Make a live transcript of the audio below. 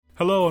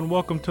Hello and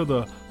welcome to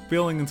the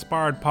Feeling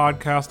Inspired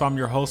podcast. I'm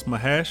your host,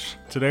 Mahesh.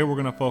 Today we're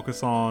going to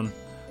focus on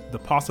the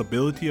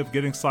possibility of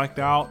getting psyched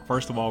out.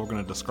 First of all, we're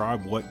going to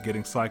describe what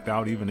getting psyched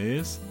out even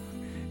is.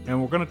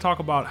 And we're going to talk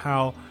about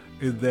how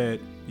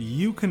that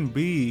you can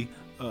be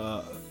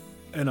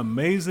an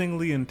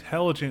amazingly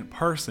intelligent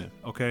person,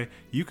 okay?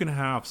 You can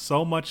have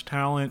so much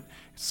talent,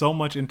 so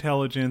much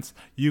intelligence.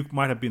 You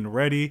might have been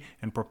ready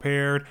and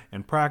prepared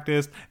and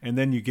practiced, and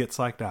then you get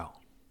psyched out,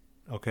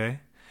 okay?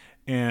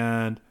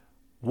 And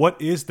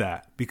what is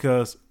that?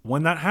 Because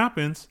when that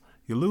happens,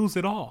 you lose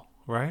it all,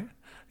 right?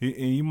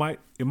 It might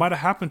have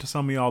happened to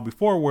some of y'all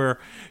before where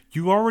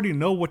you already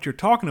know what you're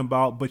talking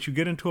about, but you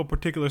get into a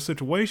particular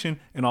situation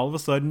and all of a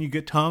sudden you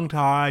get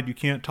tongue-tied, you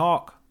can't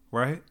talk,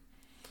 right?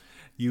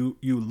 You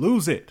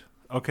lose it,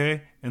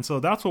 okay? And so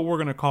that's what we're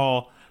going to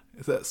call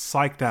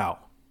psyched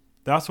out.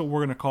 That's what we're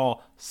going to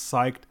call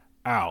psyched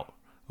out,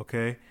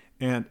 okay?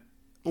 And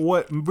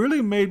what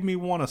really made me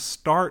want to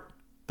start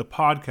the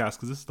podcast,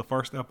 because this is the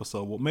first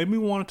episode, what made me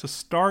want to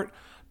start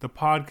the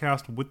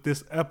podcast with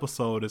this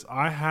episode is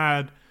I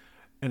had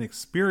an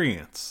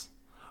experience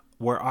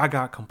where I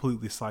got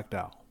completely psyched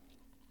out.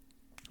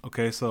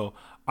 Okay, so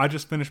I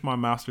just finished my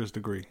master's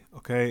degree.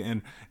 Okay,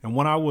 and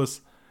when I was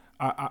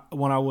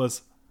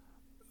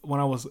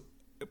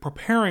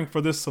preparing for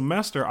this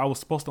semester, I was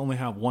supposed to only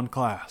have one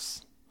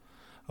class.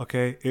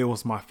 Okay, it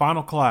was my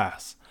final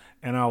class,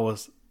 and I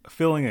was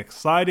feeling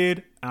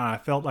excited, and I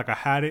felt like I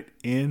had it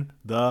in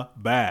the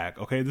bag.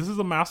 Okay, this is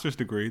a master's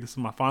degree. This is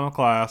my final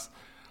class.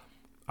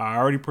 I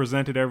already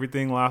presented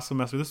everything last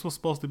semester. This was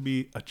supposed to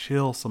be a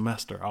chill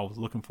semester. I was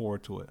looking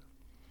forward to it.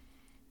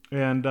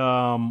 And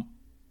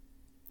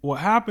what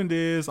happened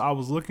is I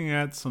was looking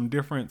at some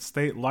different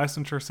state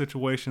licensure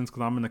situations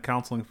because I'm in the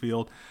counseling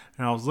field.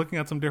 And I was looking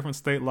at some different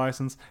state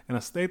license. And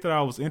a state that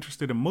I was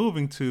interested in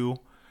moving to,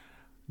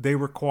 they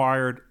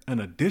required an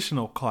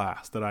additional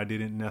class that I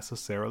didn't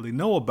necessarily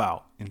know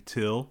about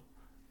until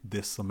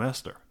this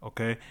semester.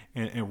 Okay.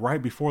 And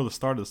right before the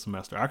start of the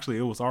semester, actually,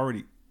 it was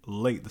already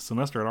late. The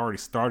semester had already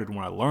started when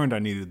I learned I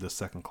needed this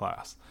second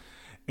class.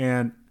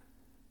 And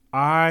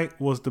I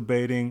was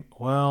debating,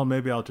 well,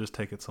 maybe I'll just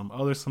take it some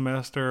other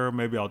semester.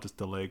 Maybe I'll just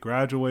delay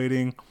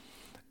graduating.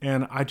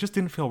 And I just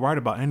didn't feel right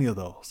about any of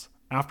those.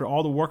 After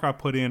all the work I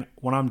put in,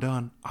 when I'm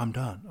done, I'm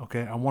done.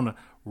 Okay. I want to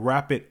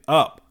wrap it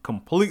up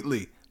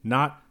completely,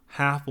 not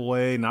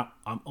halfway,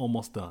 I'm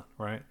almost done.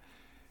 Right.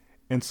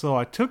 And so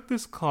I took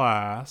this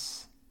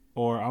class,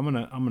 or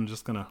I'm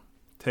just going to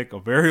take a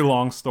very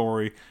long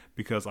story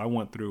because I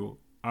went through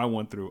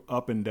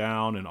up and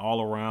down and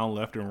all around,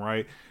 left and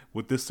right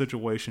with this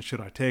situation. Should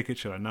I take it?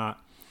 Should I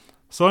not?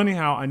 So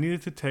anyhow, I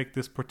needed to take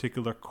this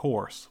particular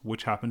course,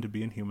 which happened to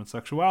be in human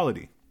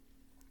sexuality,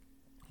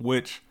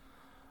 which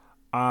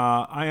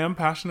I am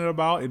passionate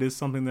about. It is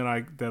something that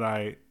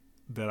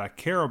I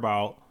care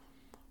about,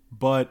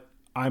 but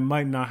I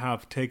might not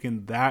have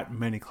taken that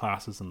many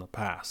classes in the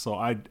past. So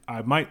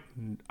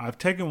I've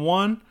taken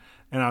one,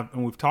 and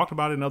we've talked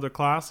about it in other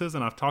classes,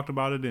 and I've talked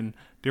about it in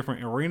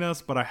different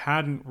arenas, but I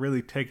hadn't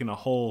really taken a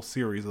whole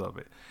series of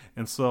it.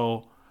 And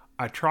so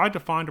I tried to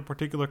find a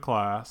particular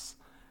class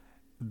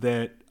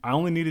that I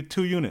only needed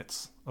 2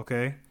 units,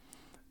 okay?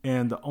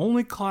 And the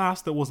only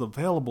class that was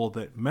available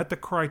that met the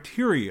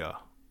criteria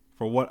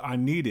for what I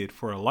needed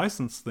for a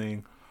license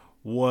thing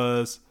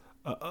was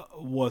a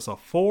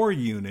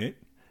 4-unit.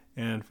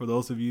 And for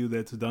those of you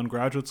that's done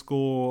graduate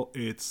school,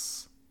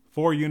 it's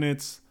 4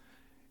 units.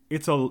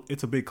 It's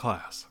a big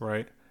class,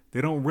 right?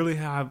 They don't really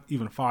have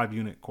even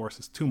 5-unit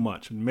courses, too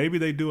much. And maybe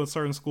they do at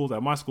certain schools.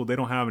 At my school, they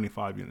don't have any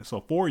 5 units.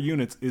 So 4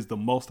 units is the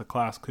most a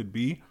class could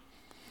be.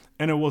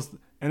 And it was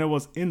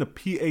in the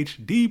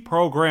PhD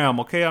program.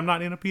 Okay, I'm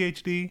not in a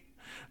PhD.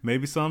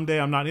 Maybe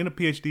someday I'm not in a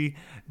PhD,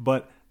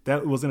 but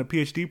that was in a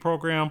PhD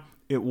program.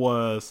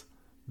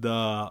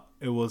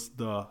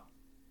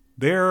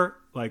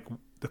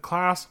 The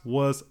class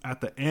was at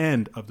the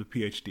end of the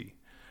PhD,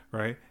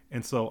 right?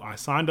 And so I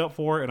signed up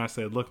for it, and I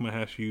said, look,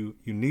 Mahesh, you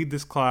need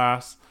this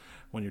class.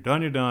 When you're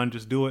done, you're done.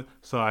 Just do it.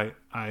 So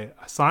I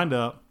signed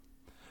up.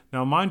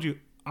 Now, mind you,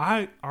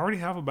 I already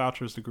have a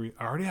bachelor's degree.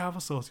 I already have an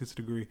associate's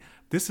degree.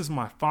 This is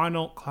my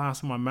final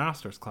class in my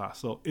master's class.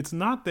 So it's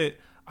not that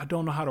I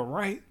don't know how to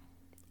write,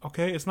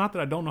 okay? It's not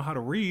that I don't know how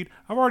to read.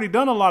 I've already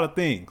done a lot of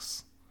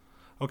things.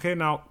 Okay,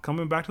 now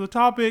coming back to the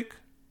topic,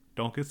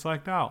 don't get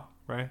psyched out,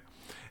 right?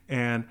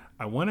 And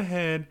I went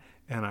ahead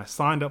and I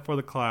signed up for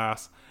the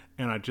class,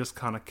 and I just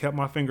kind of kept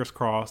my fingers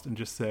crossed and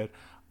just said,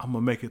 I'm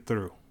going to make it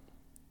through.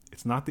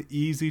 It's not the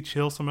easy,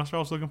 chill semester I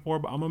was looking for,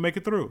 but I'm going to make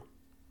it through.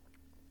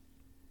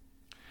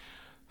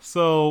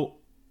 So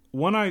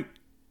when I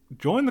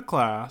joined the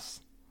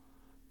class,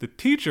 the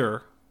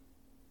teacher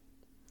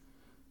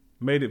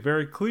made it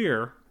very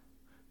clear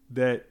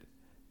that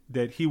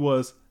he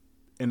was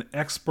an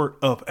expert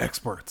of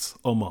experts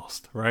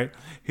almost, right?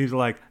 He's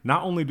like,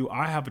 not only do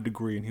I have a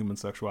degree in human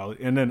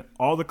sexuality, and then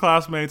all the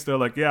classmates, they're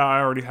like, yeah, I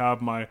already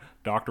have my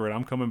doctorate.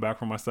 I'm coming back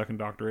for my second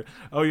doctorate.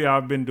 Oh yeah,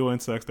 I've been doing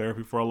sex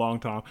therapy for a long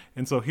time.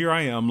 And so here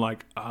I am,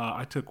 like,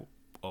 I took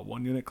a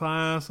 1-unit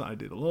class. I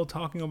did a little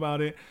talking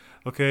about it.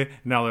 Okay.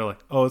 Now they're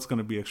like, oh, it's going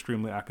to be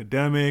extremely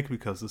academic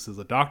because this is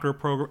a doctorate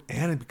program,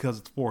 and because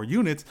it's 4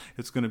 units,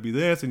 it's going to be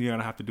this, and you're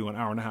going to have to do an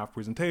 1.5-hour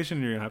presentation.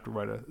 And you're going to have to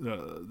write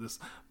this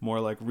more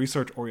like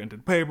research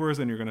oriented papers,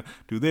 and you're going to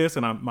do this.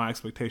 And my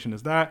expectation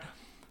is that.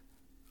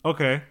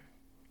 Okay.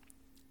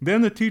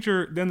 Then the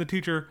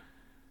teacher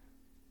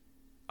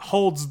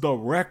holds the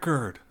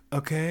record.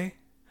 Okay.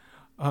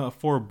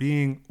 For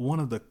being one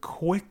of the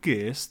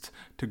quickest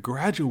to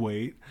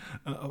graduate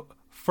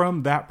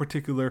from that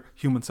particular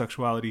human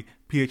sexuality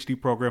PhD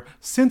program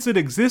since it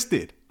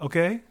existed,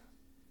 okay?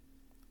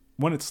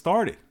 When it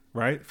started,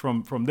 right?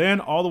 From then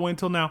all the way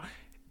until now,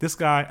 this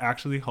guy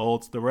actually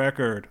holds the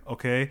record,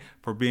 okay?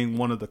 For being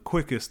one of the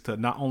quickest to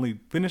not only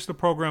finish the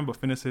program, but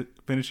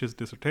finish his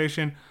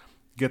dissertation,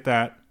 get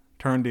that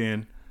turned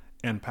in,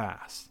 and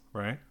pass,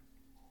 right?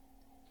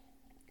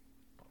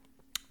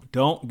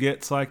 Don't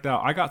get psyched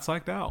out. I got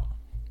psyched out.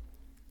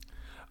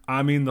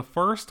 I mean, the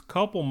first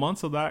couple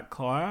months of that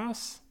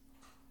class,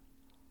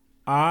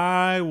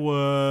 I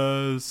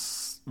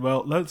was,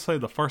 well, let's say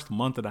the first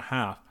month and a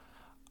half,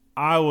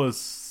 I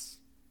was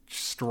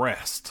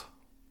stressed,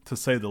 to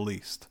say the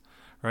least,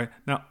 right?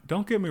 Now,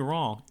 don't get me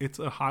wrong. It's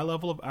a high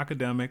level of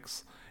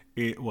academics.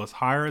 It was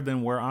higher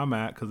than where I'm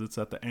at because it's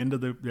at the end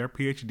of their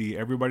PhD.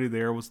 Everybody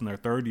there was in their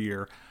 3rd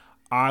year.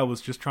 I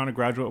was just trying to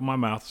graduate with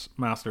my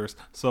master's.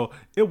 So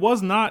it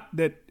was not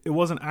that it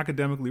wasn't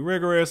academically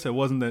rigorous. It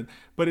wasn't that,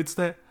 but it's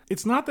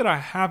not that I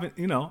haven't,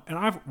 and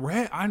I've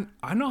read, I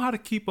know how to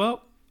keep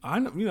up. I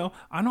know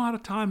how to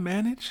time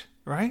manage,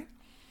 right?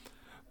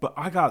 But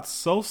I got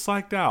so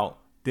psyched out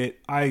that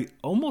I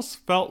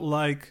almost felt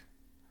like,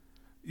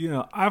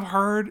 I've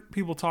heard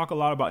people talk a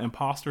lot about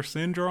imposter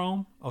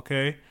syndrome.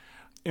 Okay.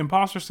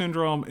 Imposter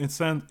syndrome, in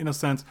a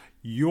sense,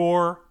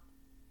 you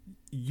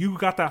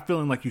got that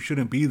feeling like you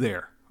shouldn't be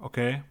there,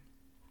 okay?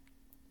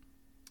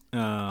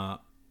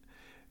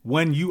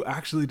 When you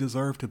actually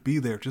deserve to be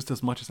there just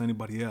as much as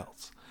anybody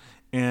else.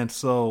 And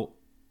so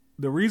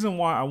the reason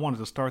why I wanted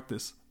to start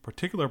this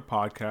particular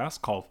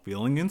podcast called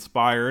Feeling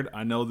Inspired,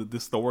 I know that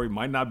this story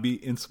might not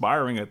be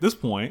inspiring at this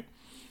point,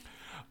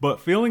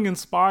 but Feeling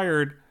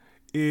Inspired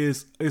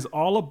is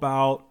all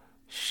about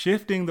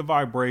shifting the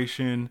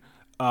vibration,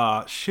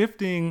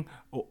 shifting.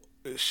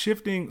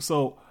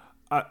 So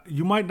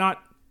you might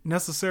not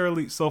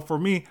necessarily. So for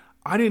me,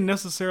 I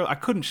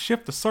couldn't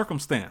shift the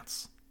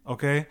circumstance.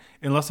 Okay.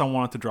 Unless I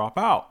wanted to drop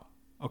out.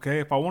 Okay.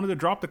 If I wanted to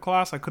drop the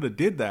class, I could have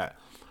did that,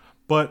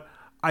 but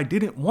I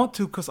didn't want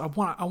to because I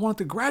wanted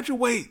to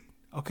graduate.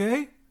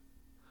 Okay.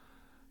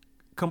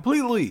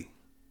 Completely.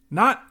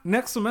 Not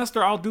next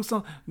semester. I'll do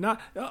something.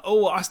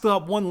 I still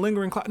have one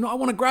lingering class. No, I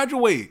want to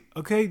graduate.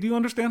 Okay. Do you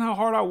understand how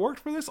hard I worked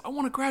for this? I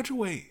want to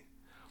graduate.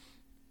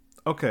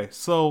 Okay.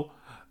 So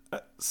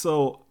I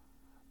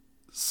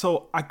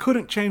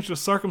couldn't change the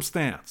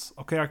circumstance.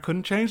 Okay. I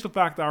couldn't change the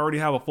fact that I already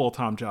have a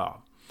full-time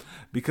job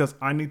because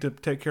I need to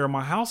take care of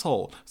my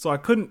household. So I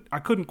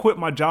couldn't quit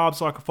my job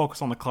so I could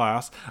focus on the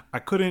class. I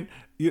couldn't,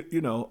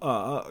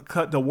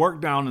 cut the work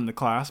down in the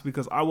class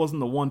because I wasn't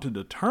the one to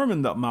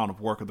determine the amount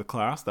of work of the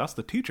class. That's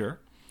the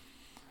teacher.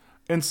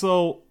 And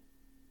so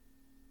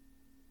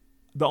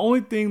the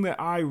only thing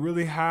that I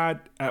really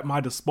had at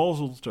my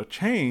disposal to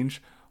change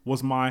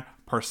was my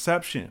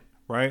perception,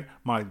 right?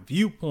 My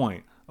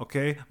viewpoint,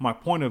 okay? My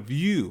point of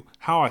view,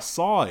 how I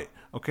saw it,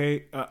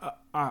 okay?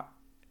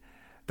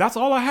 That's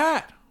all I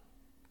had.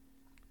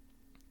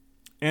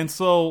 And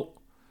so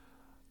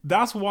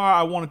that's why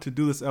I wanted to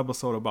do this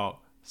episode about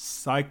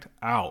psyched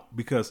out,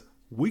 because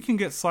we can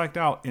get psyched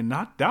out and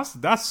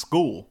that's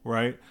school,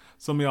 right?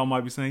 Some of y'all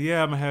might be saying,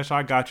 yeah, Mahesh,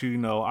 I got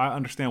you. I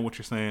understand what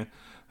you're saying,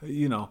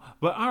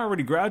 but I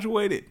already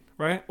graduated,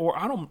 right? Or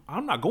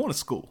I'm not going to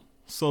school.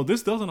 So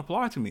this doesn't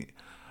apply to me.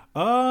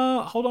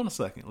 Hold on a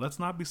second. Let's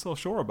not be so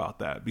sure about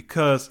that,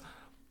 because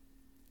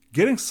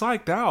getting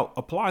psyched out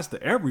applies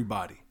to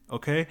everybody.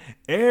 Okay.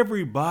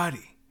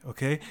 Everybody.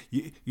 Okay.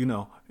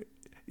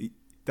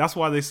 That's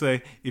why they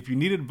say if you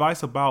need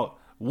advice about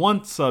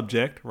one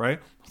subject, right?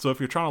 So if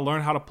you're trying to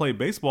learn how to play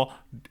baseball,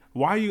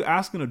 why are you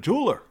asking a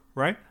jeweler,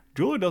 right?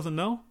 Jeweler doesn't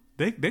know.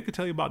 They could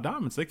tell you about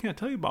diamonds. They can't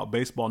tell you about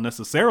baseball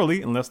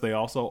necessarily unless they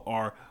also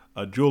are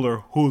a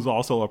jeweler who's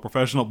also a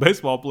professional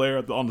baseball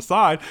player on the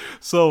side.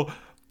 So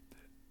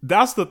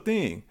that's the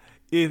thing.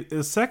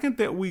 The second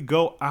that we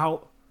go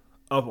out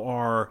of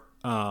our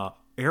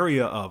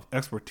area of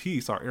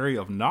expertise, our area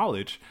of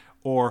knowledge,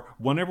 or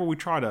whenever we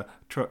try to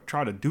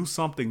do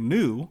something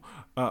new,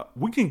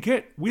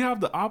 we have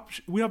the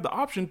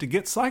option to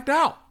get psyched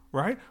out,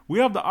 right? We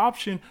have the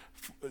option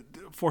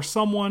for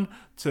someone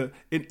to,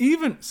 and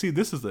even see,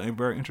 this is a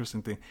very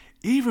interesting thing.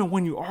 Even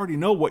when you already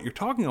know what you're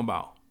talking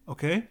about,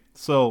 okay?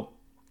 So,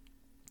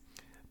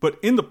 but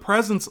in the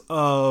presence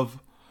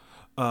of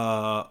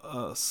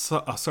a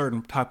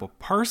certain type of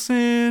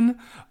person,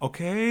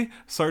 okay?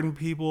 Certain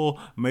people,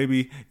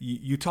 maybe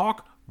you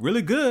talk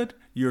really good.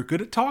 You're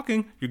good at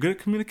talking. You're good at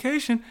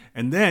communication.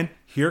 And then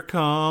here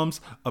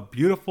comes a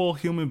beautiful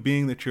human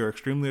being that you're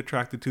extremely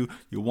attracted to.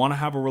 You want to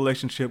have a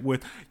relationship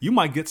with. You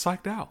might get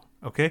psyched out.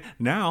 Okay.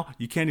 Now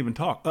you can't even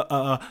talk.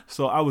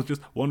 So I was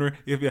just wondering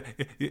if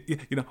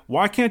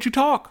why can't you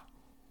talk?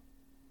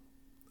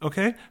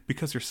 Okay.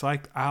 Because you're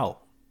psyched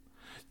out.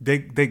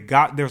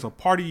 There's a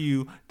part of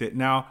you that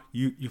now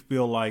you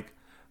feel like,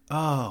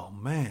 oh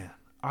man,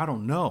 I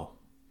don't know.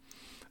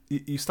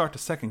 You start to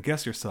second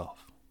guess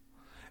yourself.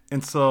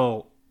 And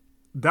so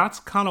that's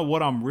kind of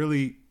what I'm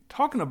really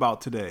talking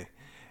about today,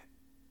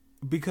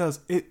 because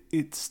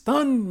it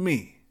stunned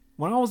me.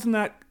 When I was in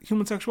that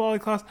human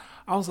sexuality class,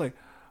 I was like,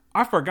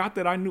 I forgot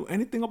that I knew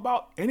anything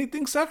about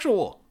anything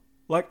sexual.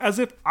 Like, as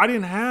if I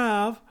didn't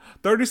have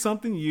 30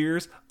 something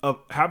years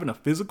of having a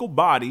physical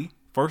body,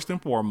 first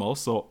and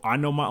foremost. So I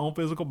know my own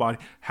physical body,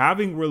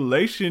 having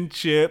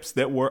relationships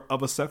that were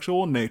of a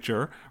sexual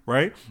nature,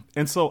 right?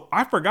 And so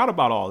I forgot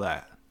about all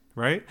that.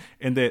 Right.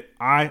 And that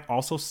I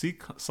also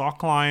saw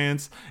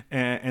clients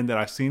and that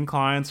I've seen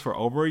clients for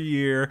over a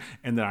year,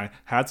 and that I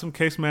had some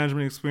case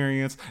management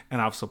experience,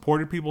 and I've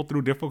supported people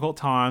through difficult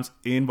times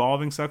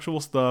involving sexual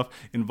stuff,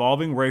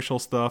 involving racial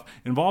stuff,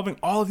 involving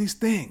all of these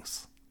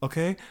things.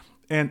 OK,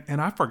 and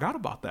I forgot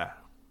about that.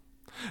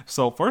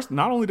 So first,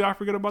 not only did I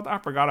forget about that, I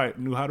forgot I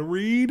knew how to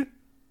read.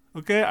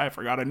 OK, I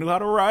forgot I knew how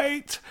to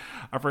write.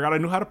 I forgot I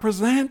knew how to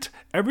present.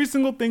 Every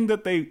single thing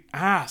that they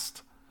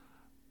asked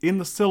in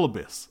the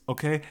syllabus,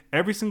 okay?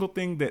 Every single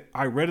thing that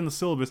I read in the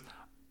syllabus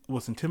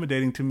was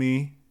intimidating to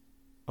me,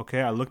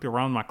 okay? I looked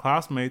around my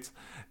classmates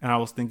and I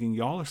was thinking,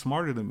 y'all are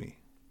smarter than me.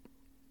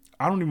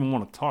 I don't even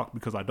want to talk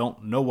because I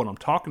don't know what I'm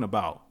talking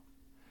about.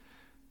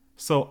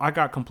 So I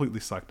got completely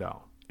psyched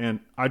out.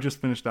 And I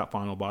just finished that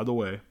final, by the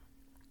way.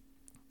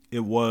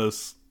 It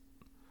was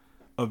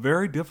a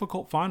very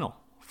difficult final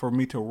for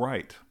me to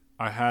write.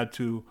 I had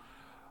to,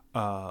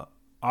 I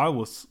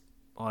was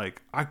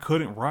like, I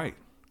couldn't write.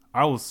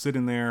 I was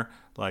sitting there,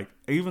 like,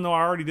 even though I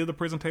already did the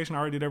presentation, I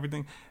already did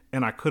everything,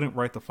 and I couldn't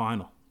write the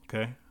final,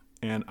 okay?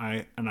 And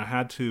I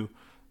had to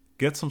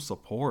get some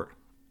support.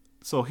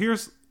 So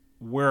here's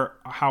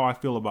how I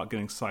feel about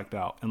getting psyched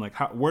out, and like,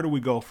 where do we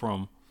go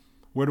from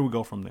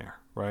there,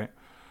 right?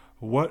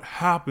 What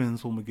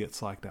happens when we get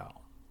psyched out?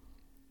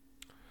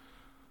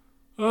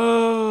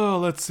 Oh,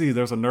 let's see.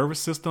 There's a nervous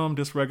system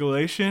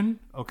dysregulation,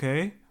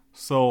 okay?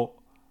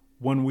 So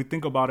when we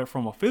think about it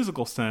from a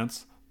physical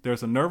sense,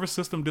 there's a nervous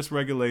system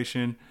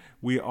dysregulation.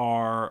 We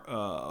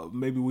are,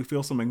 maybe we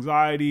feel some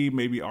anxiety.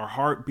 Maybe our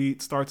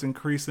heartbeat starts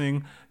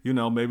increasing.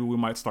 Maybe we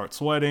might start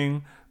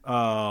sweating.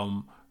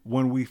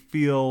 When we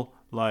feel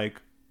like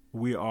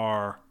we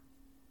are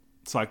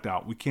psyched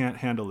out, we can't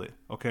handle it.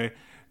 Okay.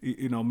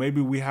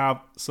 Maybe we have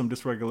some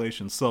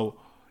dysregulation. So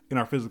in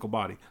our physical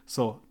body.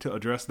 So to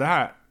address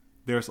that,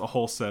 there's a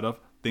whole set of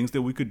things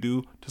that we could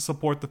do to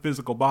support the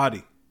physical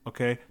body.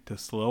 Okay. To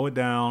slow it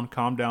down,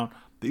 calm down.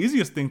 The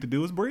easiest thing to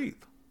do is breathe.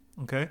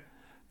 Okay.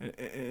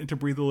 And to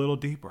breathe a little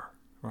deeper,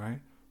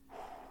 right?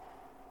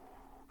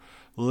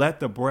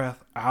 Let the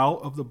breath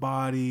out of the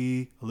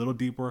body a little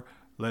deeper.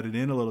 Let it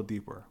in a little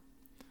deeper.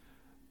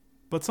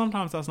 But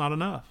sometimes that's not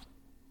enough.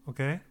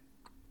 Okay.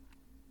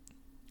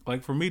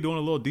 Like for me, doing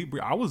a little deep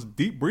breathing, I was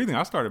deep breathing.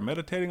 I started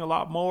meditating a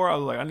lot more. I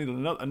was like, I need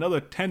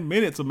another 10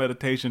 minutes of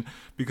meditation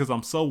because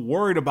I'm so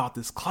worried about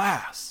this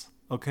class.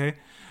 Okay.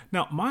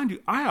 Now, mind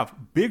you, I have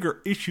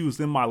bigger issues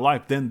in my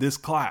life than this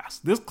class.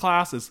 This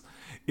class is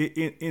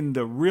in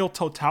the real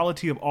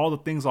totality of all the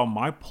things on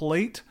my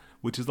plate,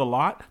 which is a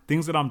lot,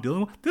 things that I'm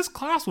dealing with. This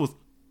class was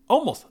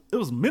it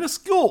was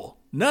minuscule,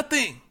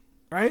 nothing,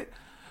 right?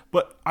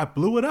 But I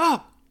blew it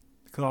up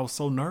because I was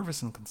so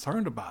nervous and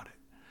concerned about it.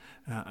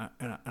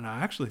 And I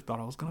actually thought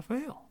I was going to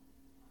fail.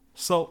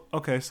 So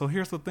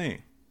here's the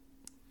thing.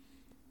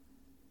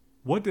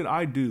 What did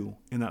I do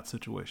in that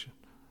situation?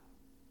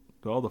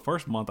 Well, the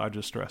first month I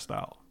just stressed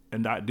out,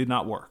 and that did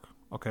not work,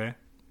 okay?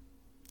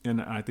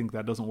 And I think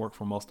that doesn't work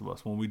for most of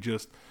us when we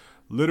just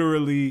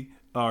literally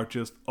are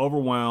just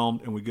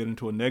overwhelmed and we get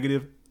into a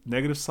negative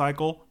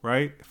cycle,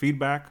 right?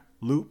 Feedback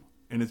loop.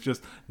 And it's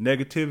just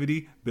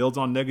negativity builds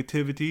on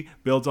negativity,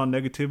 builds on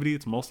negativity.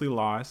 It's mostly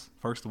lies,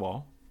 first of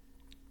all.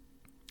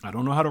 I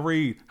don't know how to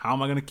read. How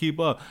am I going to keep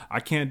up? I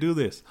can't do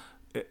this.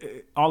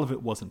 All of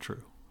it wasn't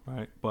true,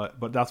 right?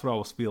 But that's what I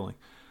was feeling.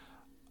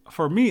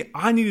 For me,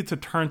 I needed to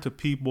turn to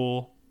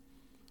people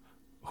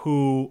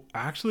who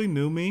actually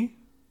knew me,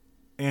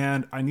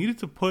 and I needed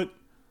to put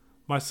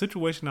my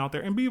situation out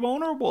there and be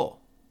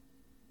vulnerable.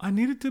 I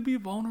needed to be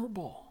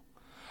vulnerable.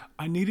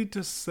 I needed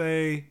to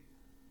say,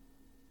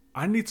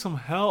 I need some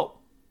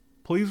help.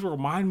 Please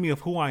remind me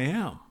of who I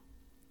am.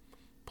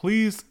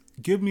 Please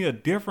give me a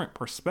different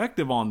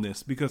perspective on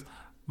this, because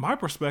my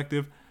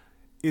perspective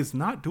is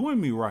not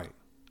doing me right.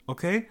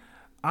 Okay?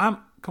 I'm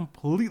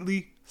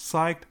completely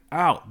psyched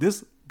out.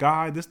 This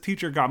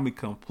teacher got me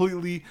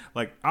completely,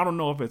 like, I don't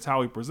know if it's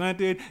how he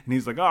presented. And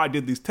he's like, oh, I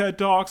did these TED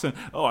Talks, and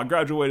oh, I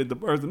graduated the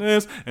person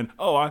this, and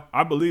oh,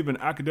 I believe in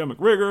academic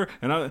rigor.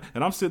 And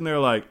I'm sitting there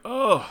like,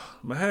 oh,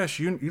 Mahesh,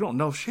 you don't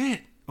know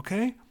shit.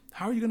 Okay?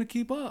 How are you going to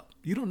keep up?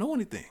 You don't know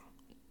anything.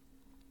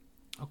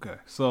 Okay.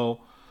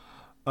 So,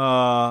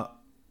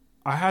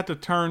 I had to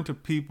turn to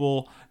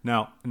people.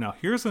 Now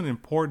here's an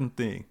important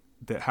thing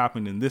that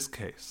happened in this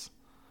case.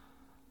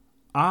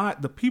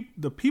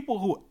 the people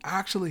who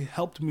actually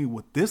helped me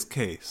with this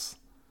case,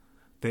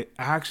 they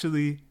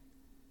actually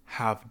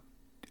have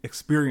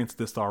experienced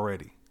this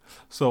already.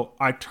 So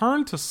I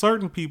turned to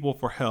certain people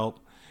for help,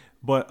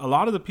 but a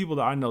lot of the people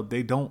that I know,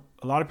 they don't.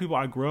 A lot of people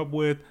I grew up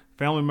with,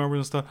 family members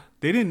and stuff,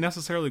 they didn't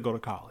necessarily go to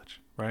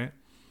college, right?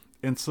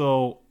 And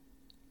so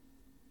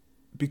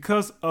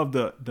because of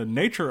the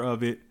nature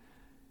of it,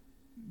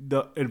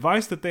 the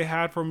advice that they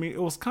had for me,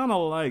 it was kind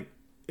of like,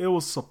 it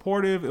was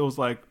supportive. It was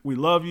like, we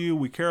love you,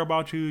 we care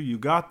about you, you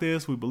got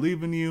this, we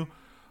believe in you.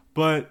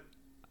 But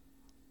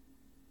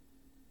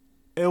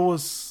it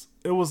was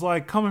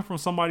like coming from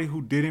somebody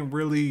who didn't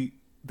really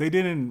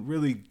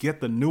get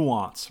the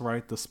nuance,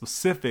 right? The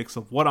specifics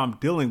of what I'm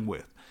dealing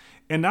with.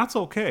 And that's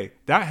okay.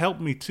 That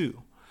helped me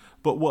too.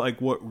 But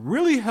what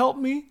really helped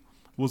me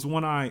was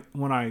when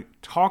I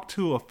talked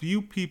to a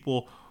few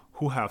people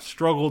who have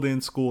struggled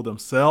in school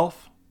themselves,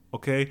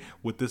 okay,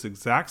 with this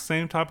exact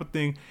same type of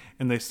thing.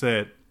 And they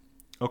said,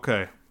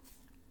 okay,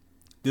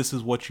 this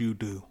is what you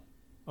do.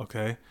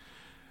 Okay.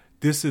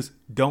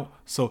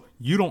 So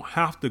you don't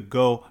have to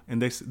go.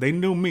 And they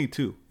knew me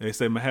too. They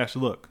say, Mahesh,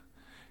 look,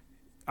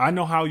 I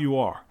know how you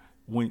are.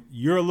 When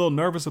you're a little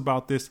nervous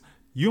about this,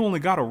 you only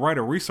got to write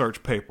a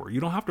research paper.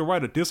 You don't have to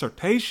write a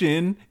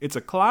dissertation. It's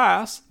a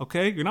class.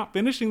 Okay. You're not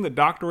finishing the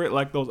doctorate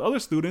like those other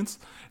students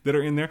that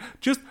are in there.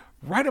 Just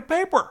write a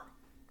paper.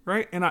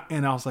 Right. And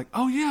I was like,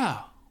 oh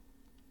yeah,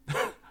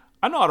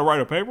 I know how to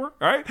write a paper.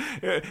 Right.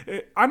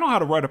 I know how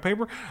to write a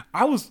paper.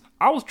 I was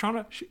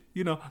trying to,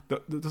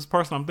 this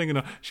person I'm thinking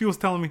of, she was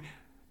telling me,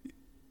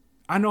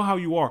 I know how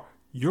you are.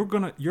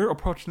 You're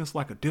approaching this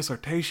like a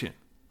dissertation.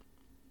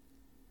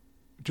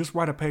 Just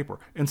write a paper.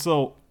 And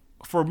so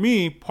for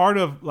me, part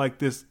of like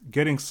this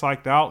getting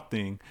psyched out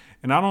thing,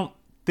 and I don't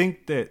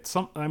think that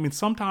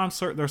sometimes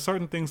there are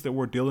certain things that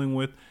we're dealing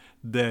with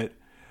that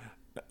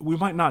we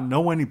might not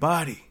know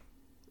anybody.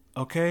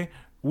 Okay.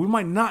 We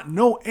might not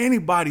know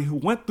anybody who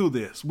went through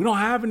this. We don't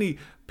have any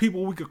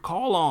people we could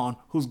call on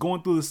who's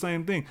going through the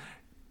same thing.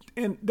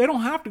 And they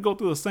don't have to go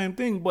through the same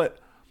thing, but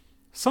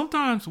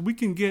sometimes we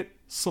can get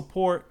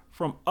support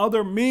from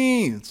other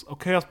means.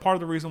 Okay. That's part of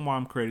the reason why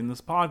I'm creating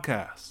this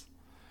podcast.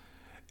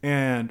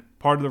 And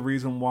part of the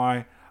reason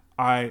why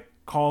I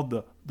called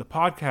the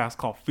podcast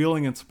called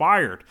Feeling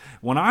Inspired.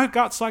 When I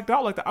got psyched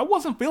out like that, I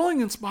wasn't feeling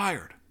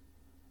inspired.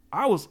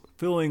 I was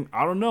feeling,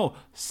 I don't know,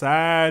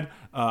 sad.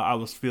 I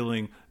was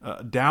feeling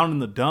down in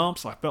the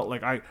dumps. I felt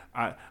like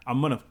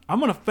I'm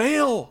gonna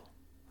fail.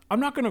 I'm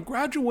not gonna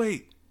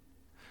graduate.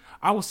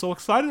 I was so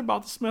excited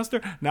about the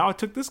semester. Now I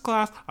took this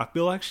class. I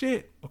feel like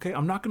shit. Okay,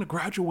 I'm not gonna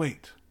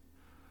graduate.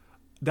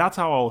 That's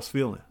how I was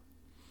feeling.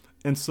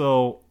 And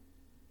so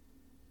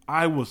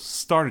I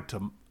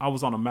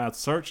was on a mad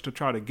search to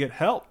try to get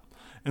help.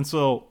 And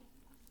so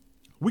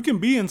we can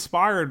be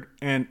inspired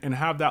and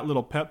have that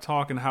little pep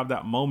talk and have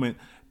that moment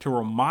to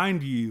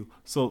remind you.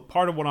 So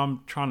part of what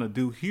I'm trying to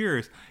do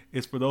here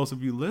is for those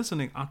of you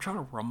listening, I'm trying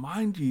to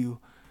remind you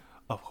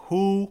of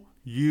who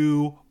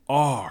you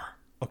are.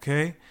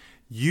 Okay.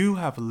 You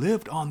have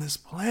lived on this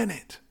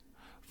planet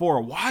for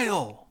a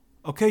while.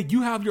 Okay,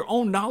 you have your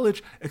own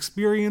knowledge,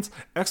 experience,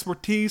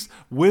 expertise,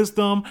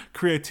 wisdom,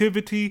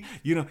 creativity.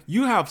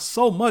 You have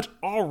so much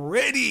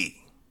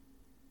already.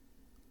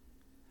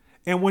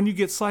 And when you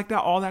get psyched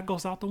out, all that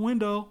goes out the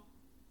window.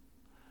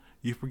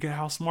 You forget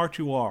how smart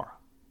you are.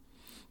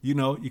 You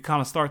kind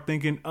of start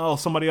thinking, oh,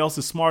 somebody else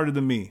is smarter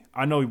than me.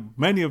 I know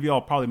many of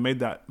y'all probably made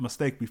that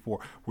mistake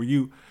before where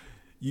you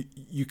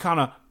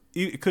kind of,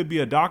 it could be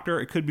a doctor,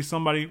 it could be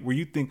somebody where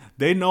you think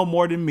they know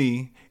more than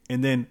me.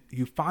 And then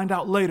you find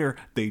out later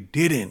they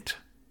didn't.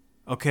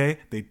 Okay?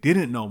 They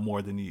didn't know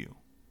more than you.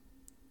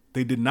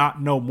 They did not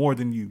know more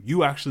than you.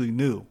 You actually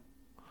knew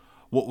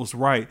what was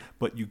right,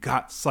 but you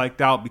got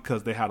psyched out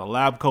because they had a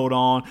lab coat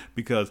on,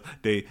 because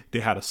they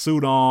had a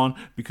suit on,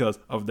 because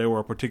of they were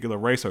a particular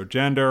race or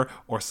gender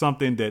or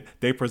something that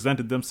they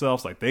presented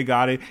themselves like they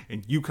got it,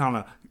 and you kind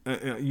of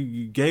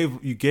you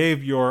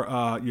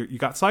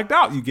got psyched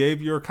out. You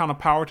gave your kind of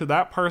power to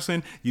that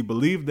person. You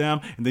believed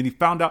them, and then you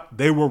found out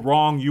they were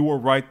wrong. You were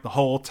right the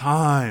whole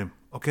time.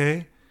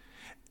 Okay,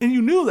 and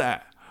you knew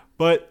that,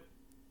 but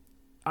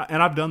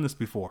I've done this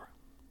before,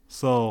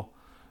 so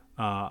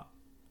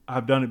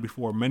I've done it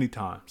before many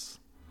times.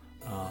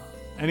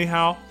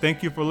 Anyhow,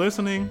 thank you for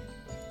listening.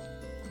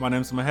 My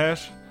name is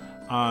Mahesh.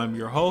 I'm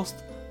your host.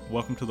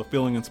 Welcome to the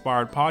Feeling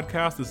Inspired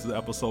podcast. This is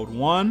episode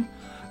 1.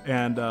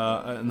 And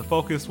the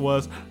focus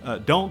was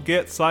don't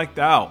get psyched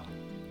out.